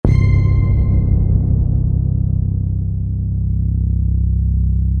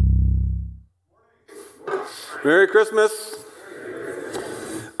Merry Christmas.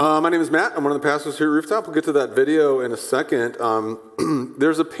 My name is Matt. I'm one of the pastors here at Rooftop. We'll get to that video in a second.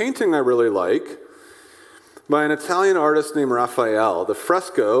 There's a painting I really like by an Italian artist named Raphael. The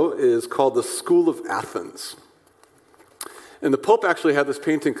fresco is called The School of Athens. And the Pope actually had this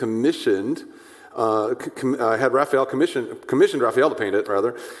painting commissioned, commissioned Raphael to paint it,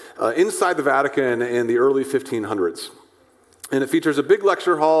 rather, inside the Vatican in the early 1500s. And it features a big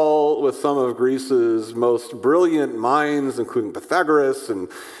lecture hall with some of Greece's most brilliant minds, including Pythagoras and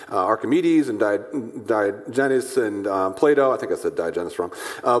Archimedes and Diogenes and Plato. I think I said Diogenes wrong.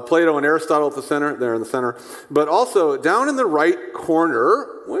 Plato and Aristotle at the center, there in the center. But also, down in the right corner,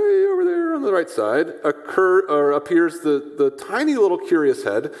 way over there on the right side, appears the tiny little curious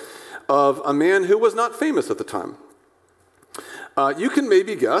head of a man who was not famous at the time. You can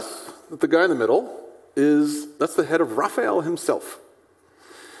maybe guess that the guy in the middle that's the head of Raphael himself.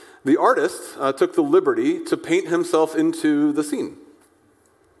 The artist took the liberty to paint himself into the scene.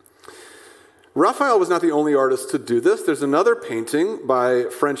 Raphael was not the only artist to do this. There's another painting by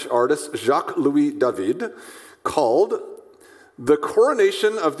French artist Jacques-Louis David called The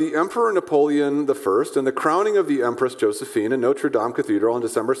Coronation of the Emperor Napoleon I and the Crowning of the Empress Josephine in Notre Dame Cathedral on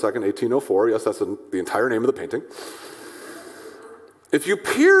December 2nd, 1804. Yes, that's the entire name of the painting. If you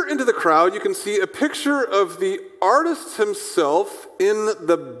peer into the crowd, you can see a picture of the artist himself in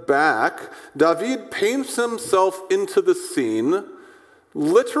the back. David paints himself into the scene,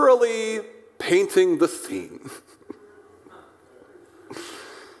 literally painting the scene.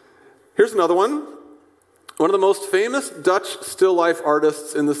 Here's another one. One of the most famous Dutch still life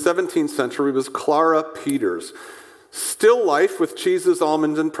artists in the 17th century was Clara Peters. Still Life with Cheeses,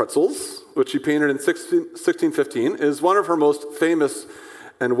 Almonds, and Pretzels, which she painted in 1615, is one of her most famous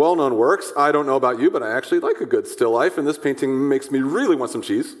and well-known works. I don't know about you, but I actually like a good still life, and this painting makes me really want some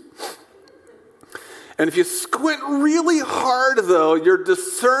cheese. And if you squint really hard, though, your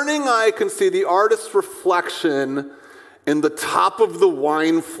discerning eye can see the artist's reflection in the top of the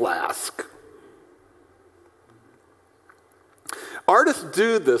wine flask. Artists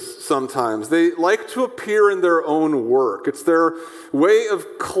do this sometimes. They like to appear in their own work. It's their way of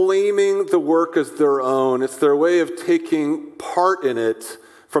claiming the work as their own. It's their way of taking part in it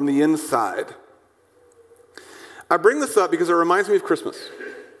from the inside. I bring this up because it reminds me of Christmas.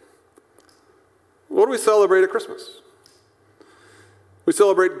 What do we celebrate at Christmas? We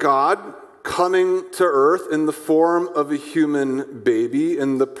celebrate God coming to earth in the form of a human baby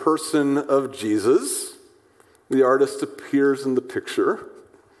in the person of Jesus. The artist appears in the picture.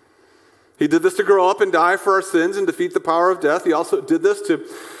 He did this to grow up and die for our sins and defeat the power of death. He also did this to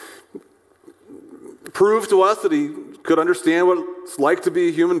prove to us that he could understand what it's like to be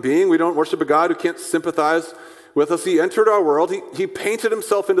a human being. We don't worship a God who can't sympathize with us. He entered our world. He painted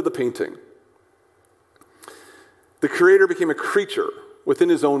himself into the painting. The Creator became a creature within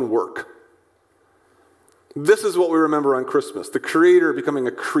his own work. This is what we remember on Christmas, the Creator becoming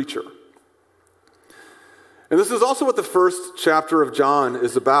a creature. And this is also what the first chapter of John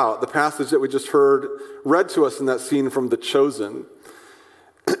is about, the passage that we just heard read to us in that scene from The Chosen.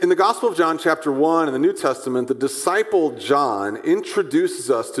 In the Gospel of John, chapter 1, in the New Testament, the disciple John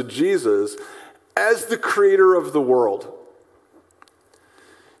introduces us to Jesus as the creator of the world.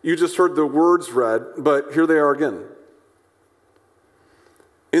 You just heard the words read, but here they are again.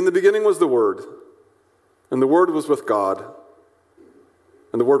 In the beginning was the Word, and the Word was with God,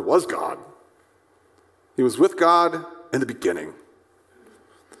 and the Word was God. He was with God in the beginning.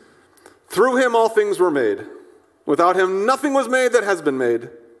 Through him all things were made. Without him nothing was made that has been made.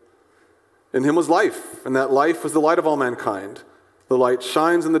 In him was life, and that life was the light of all mankind. The light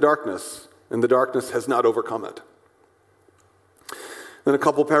shines in the darkness, and the darkness has not overcome it. Then a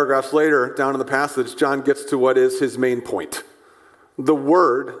couple paragraphs later, down in the passage, John gets to what is his main point. The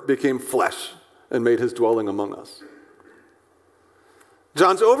Word became flesh and made his dwelling among us.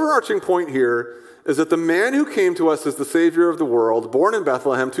 John's overarching point here is that the man who came to us as the Savior of the world, born in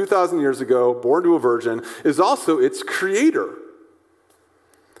Bethlehem 2,000 years ago, born to a virgin, is also its creator.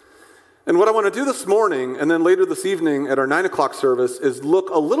 And what I want to do this morning, and then later this evening at our 9 o'clock service, is look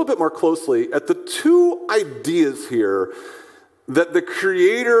a little bit more closely at the two ideas here that the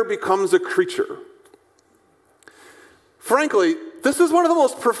Creator becomes a creature. Frankly, this is one of the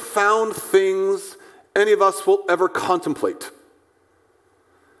most profound things any of us will ever contemplate.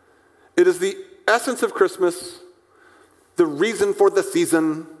 It is the essence of Christmas, the reason for the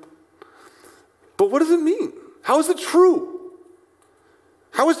season. But what does it mean? How is it true?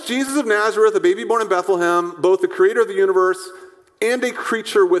 How is Jesus of Nazareth, a baby born in Bethlehem, both the creator of the universe and a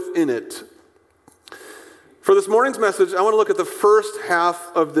creature within it? For this morning's message, I want to look at the first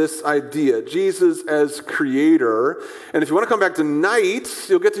half of this idea, Jesus as creator. And if you want to come back tonight,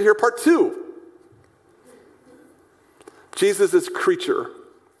 you'll get to hear part 2. Jesus as creature.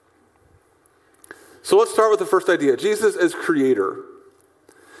 So let's start with the first idea, Jesus as creator.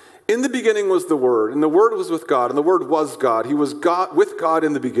 In the beginning was the Word, and the Word was with God, and the Word was God. He was God with God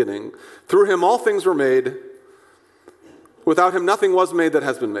in the beginning. Through him all things were made. Without him nothing was made that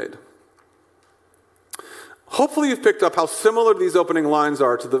has been made. Hopefully you've picked up how similar these opening lines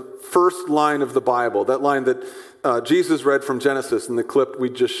are to the first line of the Bible, that line that Jesus read from Genesis in the clip we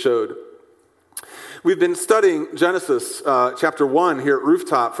just showed. We've been studying Genesis chapter 1 here at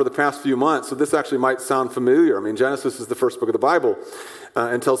Rooftop for the past few months, so this actually might sound familiar. I mean, Genesis is the first book of the Bible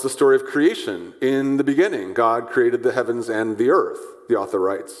and tells the story of creation. In the beginning, God created the heavens and the earth, the author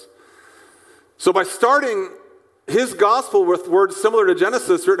writes. So by starting his gospel with words similar to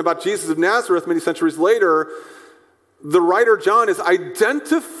Genesis, written about Jesus of Nazareth many centuries later, the writer John is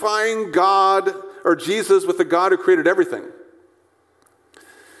identifying God or Jesus with the God who created everything.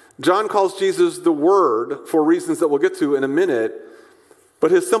 John calls Jesus the Word for reasons that we'll get to in a minute,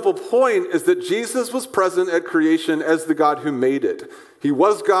 but his simple point is that Jesus was present at creation as the God who made it. He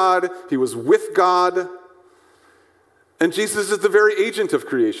was God, he was with God, and Jesus is the very agent of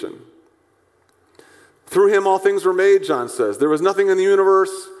creation. Through him all things were made, John says. There was nothing in the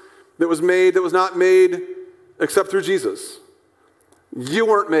universe that was made that was not made except through Jesus. You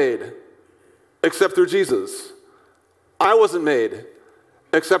weren't made except through Jesus. I wasn't made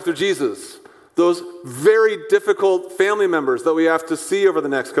except through Jesus. Those very difficult family members that we have to see over the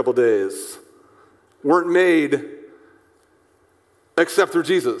next couple days weren't made except through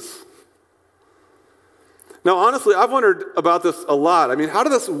Jesus. Now, honestly, I've wondered about this a lot. I mean, how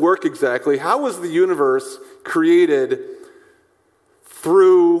did this work exactly? How was the universe created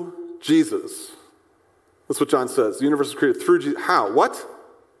through Jesus? That's what John says. The universe was created through Jesus. How? What?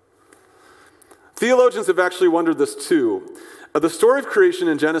 Theologians have actually wondered this too. The story of creation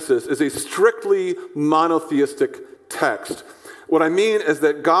in Genesis is a strictly monotheistic text. What I mean is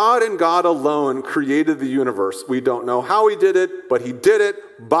that God and God alone created the universe. We don't know how he did it, but he did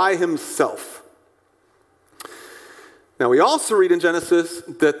it by himself. Now, we also read in Genesis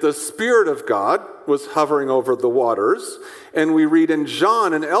that the Spirit of God was hovering over the waters, and we read in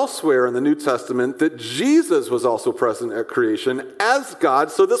John and elsewhere in the New Testament that Jesus was also present at creation as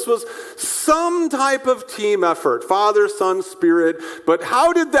God. So this was some type of team effort, Father, Son, Spirit. But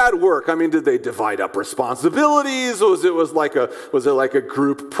how did that work? I mean, did they divide up responsibilities? Was it like a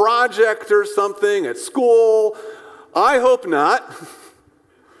group project or something at school? I hope not.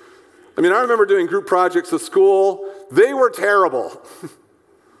 I mean, I remember doing group projects at school. They were terrible.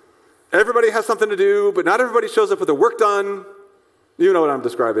 Everybody has something to do, but not everybody shows up with their work done. You know what I'm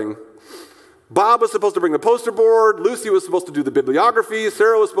describing. Bob was supposed to bring the poster board. Lucy was supposed to do the bibliography.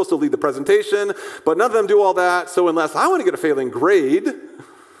 Sarah was supposed to lead the presentation, but none of them do all that. So unless I want to get a failing grade,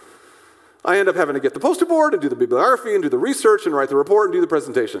 I end up having to get the poster board and do the bibliography and do the research and write the report and do the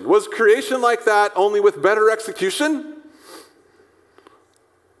presentation. Was creation like that, only with better execution?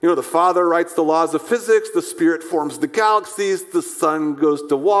 You know, the Father writes the laws of physics, the Spirit forms the galaxies, the Son goes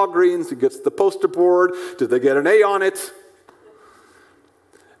to Walgreens, he gets the poster board. Did they get an A on it?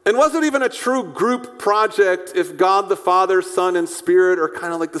 And was it even a true group project if God the Father, Son, and Spirit are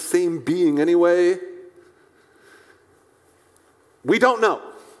kind of like the same being anyway? We don't know.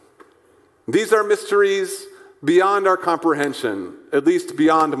 These are mysteries beyond our comprehension, at least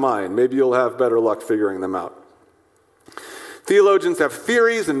beyond mine. Maybe you'll have better luck figuring them out. Theologians have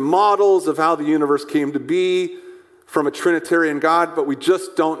theories and models of how the universe came to be from a Trinitarian God, but we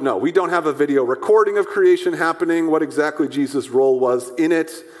just don't know. We don't have a video recording of creation happening, what exactly Jesus' role was in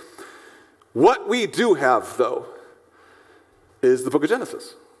it. What we do have, though, is the book of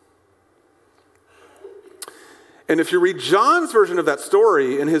Genesis. And if you read John's version of that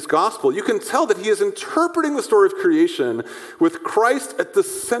story in his gospel, you can tell that he is interpreting the story of creation with Christ at the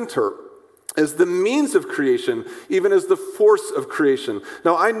center, as the means of creation, even as the force of creation.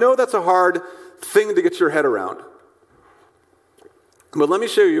 Now, I know that's a hard thing to get your head around, but let me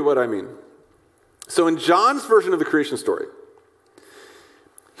show you what I mean. So in John's version of the creation story,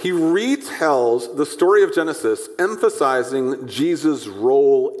 he retells the story of Genesis, emphasizing Jesus'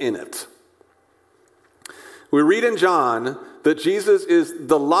 role in it. We read in John that Jesus is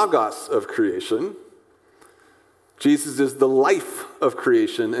the logos of creation, Jesus is the life of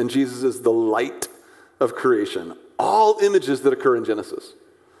creation, and Jesus is the light of creation. All images that occur in Genesis.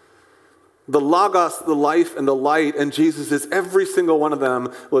 The logos, the life, and the light, and Jesus is every single one of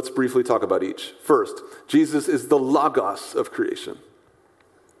them. Let's briefly talk about each. First, Jesus is the logos of creation.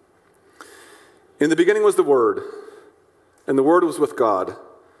 In the beginning was the Word, and the Word was with God,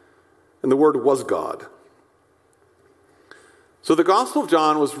 and the Word was God. So the Gospel of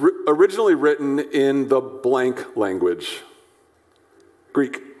John was originally written in the blank language,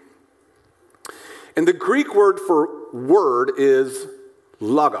 Greek. And the Greek word for word is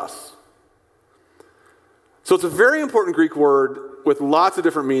logos. So it's a very important Greek word with lots of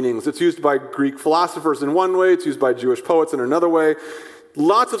different meanings. It's used by Greek philosophers in one way, it's used by Jewish poets in another way.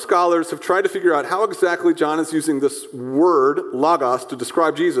 Lots of scholars have tried to figure out how exactly John is using this word, logos, to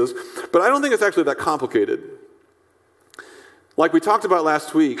describe Jesus, but I don't think it's actually that complicated. Like we talked about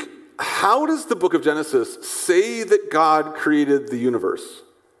last week, how does the book of Genesis say that God created the universe?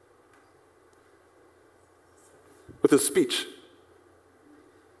 With his speech.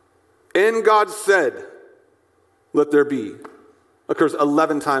 And God said, "Let there be." Occurs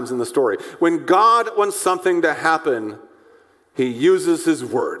 11 times in the story. When God wants something to happen, he uses his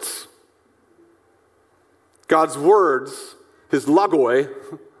words. God's words, his logoi,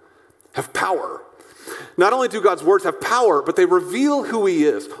 have power. Not only do God's words have power, but they reveal who he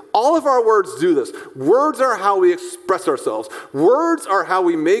is. All of our words do this. Words are how we express ourselves. Words are how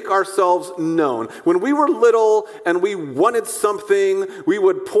we make ourselves known. When we were little and we wanted something, we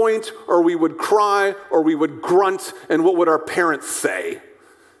would point or we would cry or we would grunt, and what would our parents say?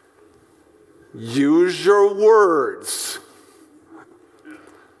 Use your words.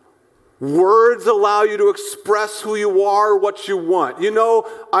 Words allow you to express who you are, what you want. You know,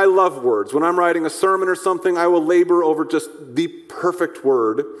 I love words. When I'm writing a sermon or something, I will labor over just the perfect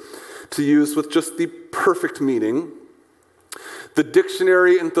word to use with just the perfect meaning. The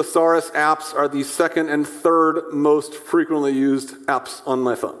dictionary and thesaurus apps are the second and third most frequently used apps on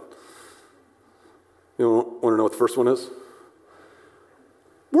my phone. You want to know what the first one is?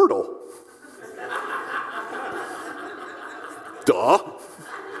 Wordle. Duh.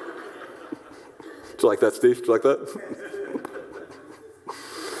 Did you like that, Steve? Did you like that?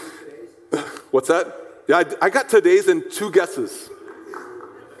 What's that? Yeah, I got today's in 2 guesses.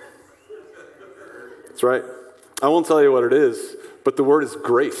 That's right. I won't tell you what it is, but the word is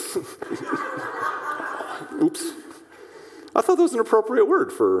grace. Oops. I thought that was an appropriate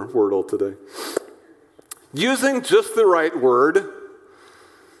word for Wordle today. Using just the right word,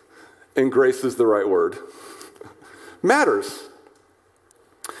 and grace is the right word, matters.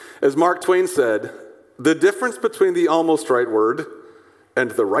 As Mark Twain said, the difference between the almost right word and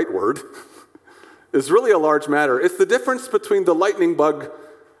the right word is really a large matter. It's the difference between the lightning bug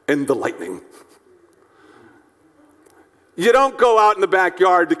and the lightning. You don't go out in the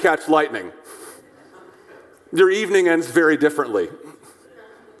backyard to catch lightning. Your evening ends very differently.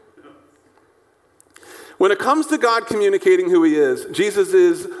 When it comes to God communicating who he is, Jesus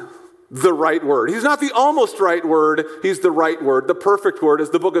is the right word. He's not the almost right word, he's the right word, the perfect word. As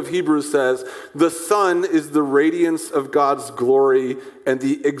the book of Hebrews says, the Son is the radiance of God's glory and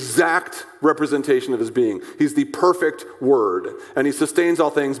the exact representation of his being. He's the perfect word, and he sustains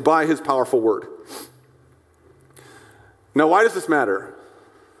all things by his powerful word. Now, why does this matter?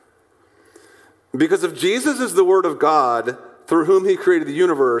 Because if Jesus is the word of God through whom he created the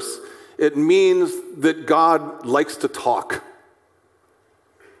universe, it means that God likes to talk.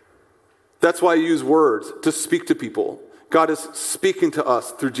 That's why I use words to speak to people. God is speaking to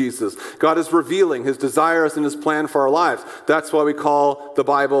us through Jesus. God is revealing his desires and his plan for our lives. That's why we call the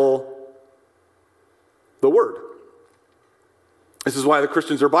Bible the Word. This is why the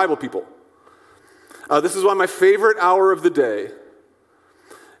Christians are Bible people. This is why my favorite hour of the day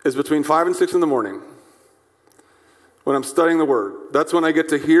is between 5 and 6 in the morning when I'm studying the Word. That's when I get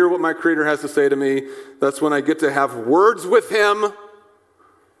to hear what my Creator has to say to me. That's when I get to have words with him,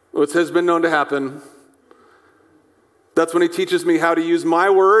 which has been known to happen. That's when he teaches me how to use my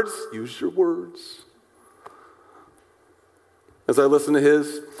words. Use your words. As I listen to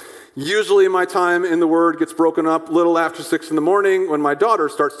his. Usually my time in the Word gets broken up a little after 6 in the morning when my daughter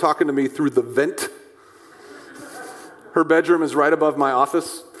starts talking to me through the vent. Her bedroom is right above my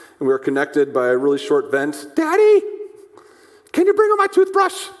office, and we are connected by a really short vent. Daddy, can you bring up my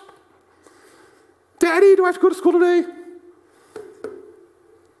toothbrush? Daddy, do I have to go to school today?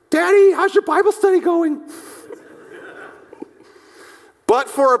 Daddy, how's your Bible study going? But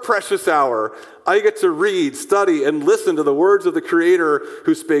for a precious hour, I get to read, study, and listen to the words of the Creator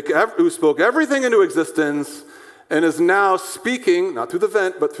who spoke everything into existence and is now speaking, not through the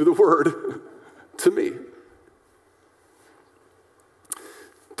vent, but through the Word, to me.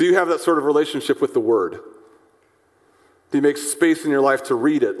 Do you have that sort of relationship with the Word? Do you make space in your life to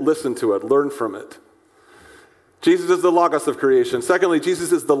read it, listen to it, learn from it? Jesus is the logos of creation. Secondly,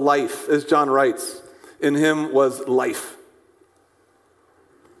 Jesus is the life, as John writes. In him was life.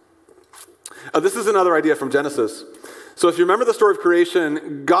 This is another idea from Genesis. So if you remember the story of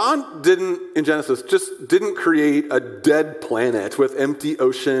creation, God in Genesis, just didn't create a dead planet with empty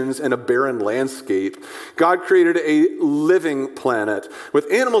oceans and a barren landscape. God created a living planet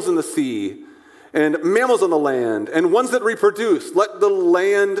with animals in the sea and mammals on the land and ones that reproduce. Let the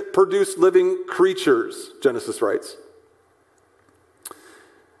land produce living creatures, Genesis writes.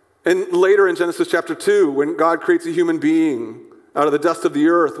 And later in Genesis chapter 2, when God creates a human being out of the dust of the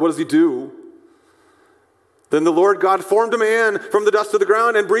earth, what does he do? Then the Lord God formed a man from the dust of the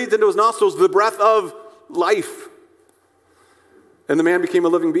ground and breathed into his nostrils the breath of life. And the man became a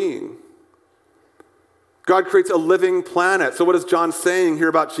living being. God creates a living planet. So what is John saying here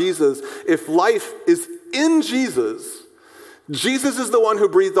about Jesus? If life is in Jesus, Jesus is the one who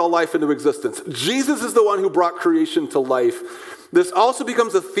breathed all life into existence. Jesus is the one who brought creation to life. This also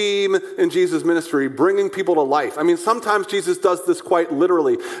becomes a theme in Jesus' ministry, bringing people to life. I mean, sometimes Jesus does this quite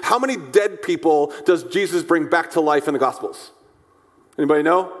literally. How many dead people does Jesus bring back to life in the Gospels? Anybody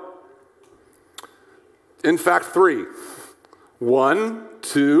know? In fact, 3. 1,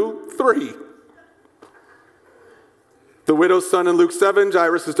 2, 3. The widow's son in Luke 7,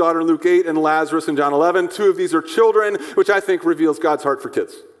 Jairus' daughter in Luke 8, and Lazarus in John 11. 2 of these are children, which I think reveals God's heart for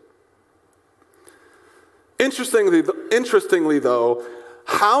kids. Interestingly, though,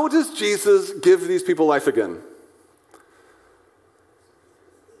 how does Jesus give these people life again?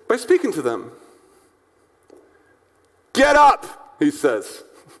 By speaking to them. Get up, he says.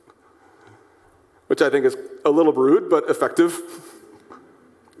 Which I think is a little rude, but effective.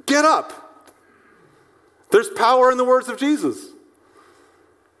 Get up. There's power in the words of Jesus.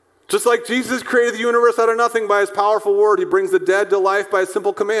 Just like Jesus created the universe out of nothing by his powerful word, he brings the dead to life by a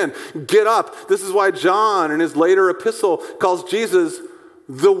simple command. Get up. This is why John, in his later epistle, calls Jesus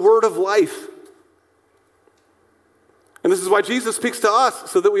the word of life. And this is why Jesus speaks to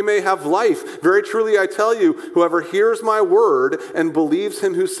us, so that we may have life. Very truly, I tell you, whoever hears my word and believes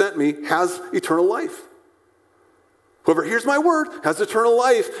him who sent me has eternal life. Whoever hears my word has eternal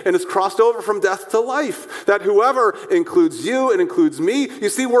life and is crossed over from death to life. That whoever includes you and includes me, you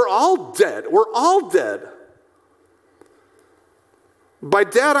see, we're all dead. We're all dead. By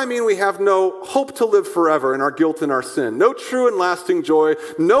dead, I mean we have no hope to live forever in our guilt and our sin. No true and lasting joy,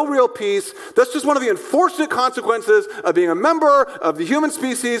 no real peace. That's just one of the unfortunate consequences of being a member of the human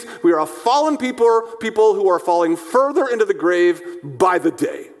species. We are a fallen people who are falling further into the grave by the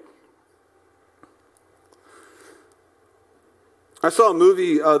day. I saw a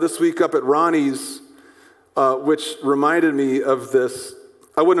movie this week up at Ronnie's, which reminded me of this.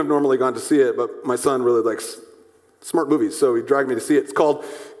 I wouldn't have normally gone to see it, but my son really likes smart movies, so he dragged me to see it. It's called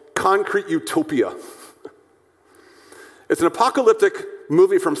Concrete Utopia. It's an apocalyptic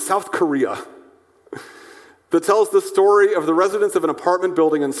movie from South Korea that tells the story of the residents of an apartment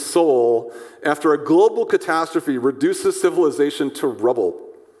building in Seoul after a global catastrophe reduces civilization to rubble.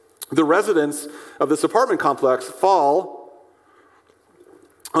 The residents of this apartment complex fall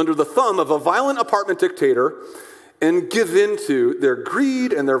under the thumb of a violent apartment dictator and give in to their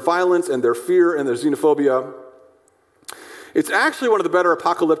greed and their violence and their fear and their xenophobia. It's actually one of the better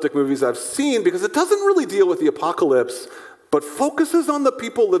apocalyptic movies I've seen because it doesn't really deal with the apocalypse, but focuses on the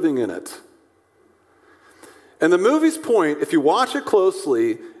people living in it. And the movie's point, if you watch it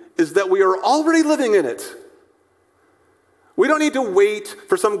closely, is that we are already living in it. We don't need to wait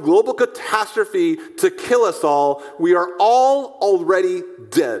for some global catastrophe to kill us all. We are all already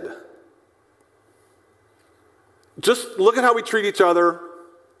dead. Just look at how we treat each other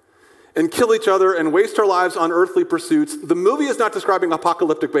and kill each other and waste our lives on earthly pursuits. The movie is not describing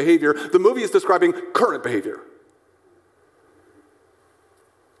apocalyptic behavior. The movie is describing current behavior.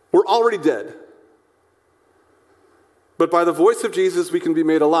 We're already dead. But by the voice of Jesus, we can be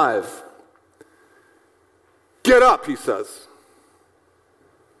made alive. Get up, he says.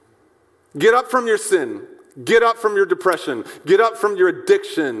 Get up from your sin. Get up from your depression. Get up from your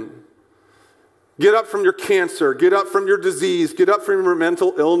addiction. Get up from your cancer. Get up from your disease. Get up from your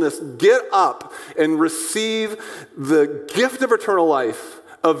mental illness. Get up and receive the gift of eternal life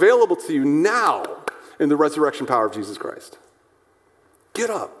available to you now in the resurrection power of Jesus Christ. Get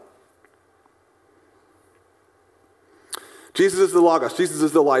up. Jesus is the Logos. Jesus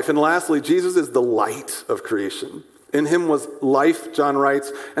is the life. And lastly, Jesus is the light of creation. In him was life, John writes,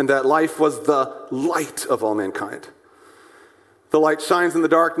 and that life was the light of all mankind. The light shines in the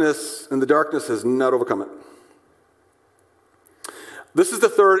darkness, and the darkness has not overcome it. This is the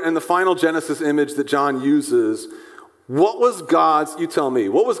third and the final Genesis image that John uses. What was God's, you tell me,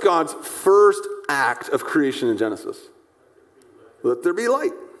 what was God's first act of creation in Genesis? Let there be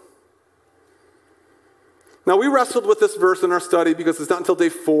light. Now, we wrestled with this verse in our study because it's not until day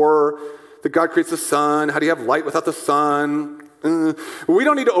 4 that God creates the sun. How do you have light without the sun? We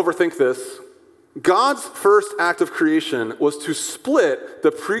don't need to overthink this. God's first act of creation was to split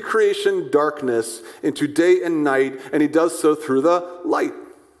the pre-creation darkness into day and night, and he does so through the light.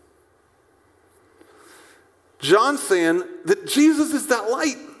 John's saying that Jesus is that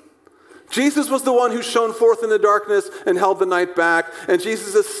light. Jesus was the one who shone forth in the darkness and held the night back, and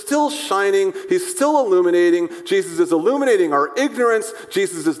Jesus is still shining. He's still illuminating. Jesus is illuminating our ignorance.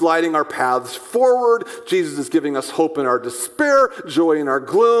 Jesus is lighting our paths forward. Jesus is giving us hope in our despair, joy in our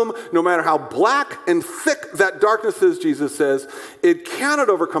gloom. No matter how black and thick that darkness is, Jesus says, it cannot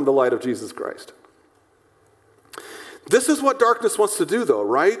overcome the light of Jesus Christ. This is what darkness wants to do, though,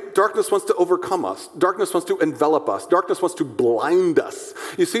 right? Darkness wants to overcome us. Darkness wants to envelop us. Darkness wants to blind us.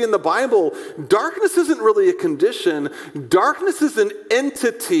 You see, in the Bible, darkness isn't really a condition. Darkness is an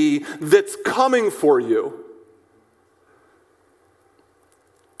entity that's coming for you.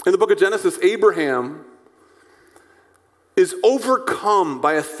 In the book of Genesis, Abraham is overcome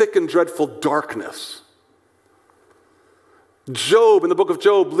by a thick and dreadful darkness. Job, in the book of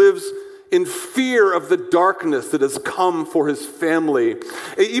Job, lives in fear of the darkness that has come for his family.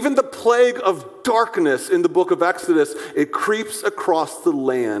 Even the plague of darkness in the book of Exodus, it creeps across the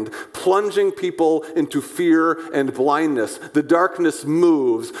land, plunging people into fear and blindness. The darkness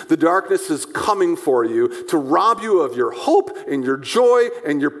moves. The darkness is coming for you to rob you of your hope and your joy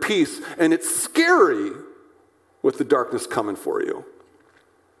and your peace. And it's scary with the darkness coming for you.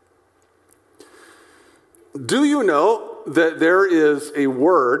 Do you know that there is a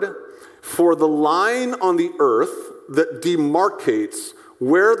word for the line on the earth that demarcates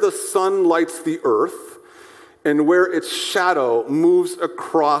where the sun lights the earth and where its shadow moves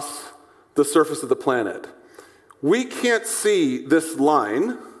across the surface of the planet? We can't see this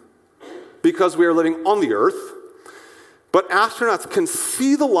line because we are living on the earth, but astronauts can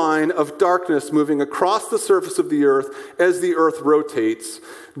see the line of darkness moving across the surface of the earth as the earth rotates.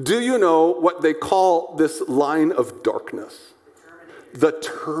 Do you know what they call this line of darkness? The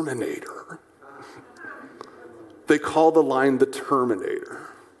Terminator. They call the line the Terminator.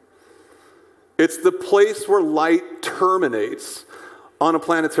 It's the place where light terminates on a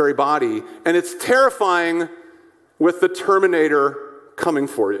planetary body, and it's terrifying with the Terminator coming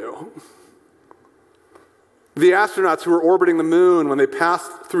for you. The astronauts who were orbiting the moon, when they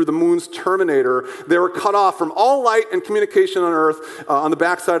passed through the moon's terminator, they were cut off from all light and communication on Earth on the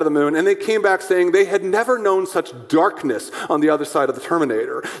backside of the moon, and they came back saying they had never known such darkness on the other side of the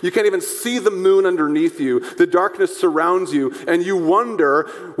terminator. You can't even see the moon underneath you. The darkness surrounds you, and you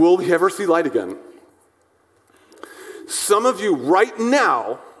wonder, will we ever see light again? Some of you right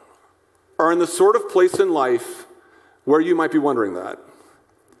now are in the sort of place in life where you might be wondering that.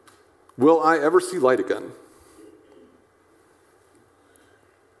 Will I ever see light again?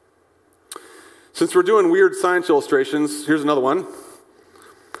 Since we're doing weird science illustrations, here's another one.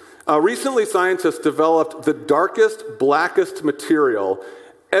 Recently, scientists developed the darkest, blackest material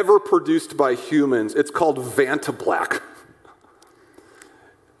ever produced by humans. It's called Vantablack.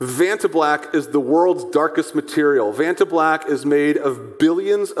 Vantablack is the world's darkest material. Vantablack is made of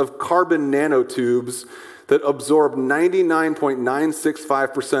billions of carbon nanotubes that absorb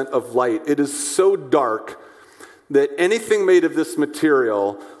 99.965% of light. It is so dark that anything made of this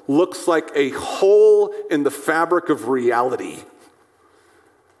material looks like a hole in the fabric of reality.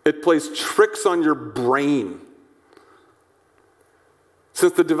 It plays tricks on your brain.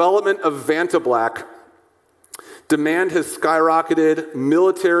 Since the development of Vantablack, demand has skyrocketed.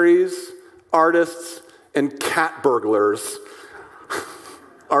 Militaries, artists, and cat burglars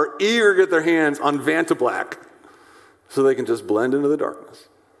are eager to get their hands on Vantablack so they can just blend into the darkness.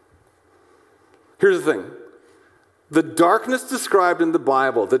 Here's the thing. The darkness described in the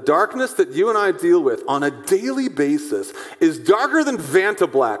Bible, the darkness that you and I deal with on a daily basis, is darker than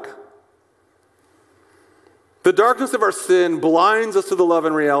Vantablack. The darkness of our sin blinds us to the love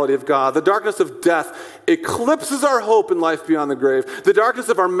and reality of God. The darkness of death eclipses our hope in life beyond the grave. The darkness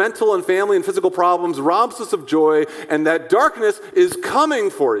of our mental and family and physical problems robs us of joy, and that darkness is coming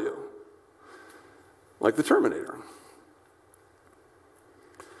for you, like the Terminator.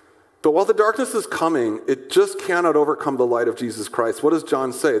 But while the darkness is coming, it just cannot overcome the light of Jesus Christ. What does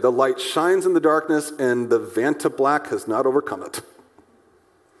John say? The light shines in the darkness, and the Vantablack has not overcome it.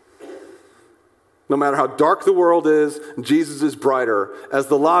 No matter how dark the world is, Jesus is brighter. As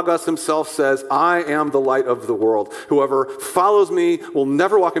the Logos himself says, I am the light of the world. Whoever follows me will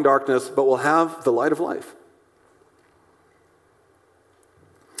never walk in darkness, but will have the light of life.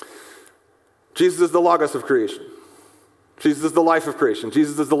 Jesus is the Logos of creation. Jesus is the life of creation.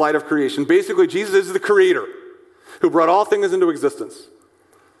 Jesus is the light of creation. Basically, Jesus is the creator who brought all things into existence.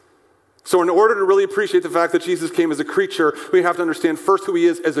 So in order to really appreciate the fact that Jesus came as a creature, we have to understand first who he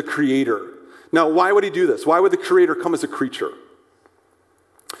is as a creator. Now, why would he do this? Why would the creator come as a creature?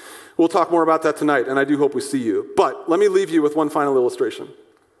 We'll talk more about that tonight, and I do hope we see you. But let me leave you with one final illustration.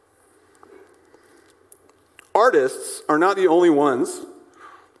 Artists are not the only ones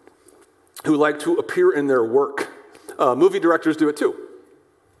who like to appear in their work. Movie directors do it too.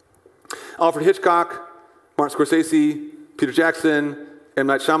 Alfred Hitchcock, Martin Scorsese, Peter Jackson, M.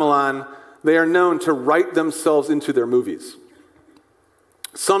 Night Shyamalan, they are known to write themselves into their movies.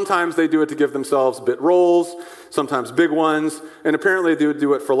 Sometimes they do it to give themselves bit roles, sometimes big ones, and apparently they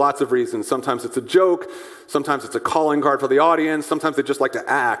do it for lots of reasons. Sometimes it's a joke, sometimes it's a calling card for the audience, sometimes they just like to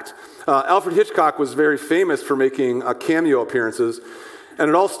act. Alfred Hitchcock was very famous for making cameo appearances, and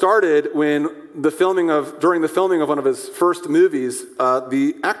it all started when during the filming of one of his first movies,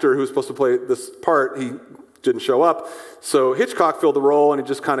 the actor who was supposed to play this part, he didn't show up, so Hitchcock filled the role and he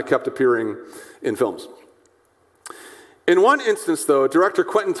just kind of kept appearing in films. In one instance, though, director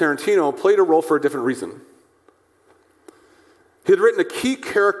Quentin Tarantino played a role for a different reason. He had written a key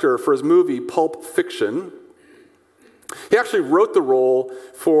character for his movie Pulp Fiction. He actually wrote the role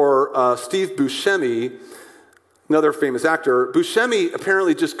for Steve Buscemi, another famous actor. Buscemi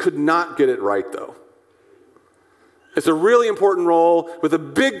apparently just could not get it right, though. It's a really important role with a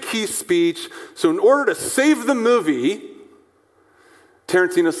big key speech. So in order to save the movie,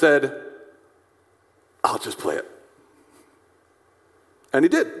 Tarantino said, "I'll just play it." And he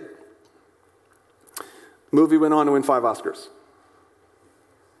did. Movie went on to win 5 Oscars.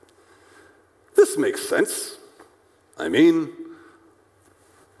 This makes sense. I mean,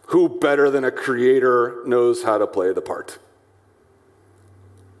 who better than a creator knows how to play the part?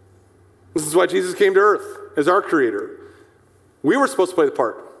 This is why Jesus came to earth, as our creator. We were supposed to play the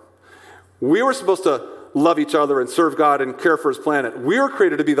part. We were supposed to love each other and serve God and care for his planet. We were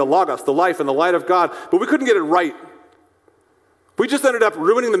created to be the Logos, the life and the light of God, but we couldn't get it right. We just ended up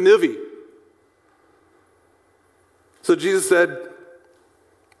ruining the movie. So Jesus said,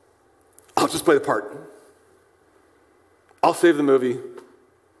 "I'll just play the part. I'll save the movie.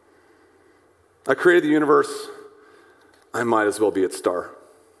 I created the universe. I might as well be its star."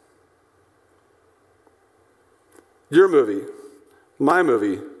 Your movie, my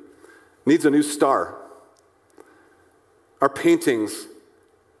movie, needs a new star. Our paintings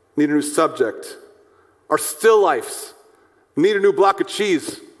need a new subject. Our still lifes need a new block of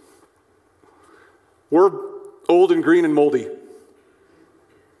cheese. We're old and green and moldy.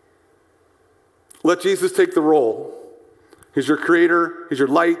 Let Jesus take the role. He's your creator, he's your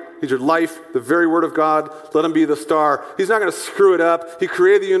light, he's your life, the very word of God. Let him be the star. He's not going to screw it up. He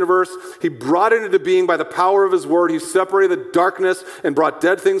created the universe. He brought it into being by the power of his word. He separated the darkness and brought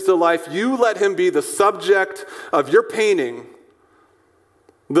dead things to life. You let him be the subject of your painting,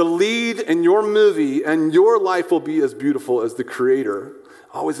 the lead in your movie, and your life will be as beautiful as the creator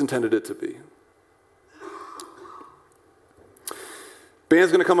always intended it to be. Band's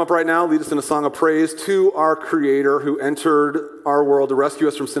going to come up right now, lead us in a song of praise to our Creator who entered our world to rescue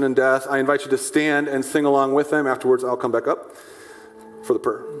us from sin and death. I invite you to stand and sing along with them. Afterwards, I'll come back up for the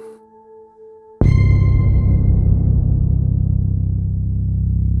prayer.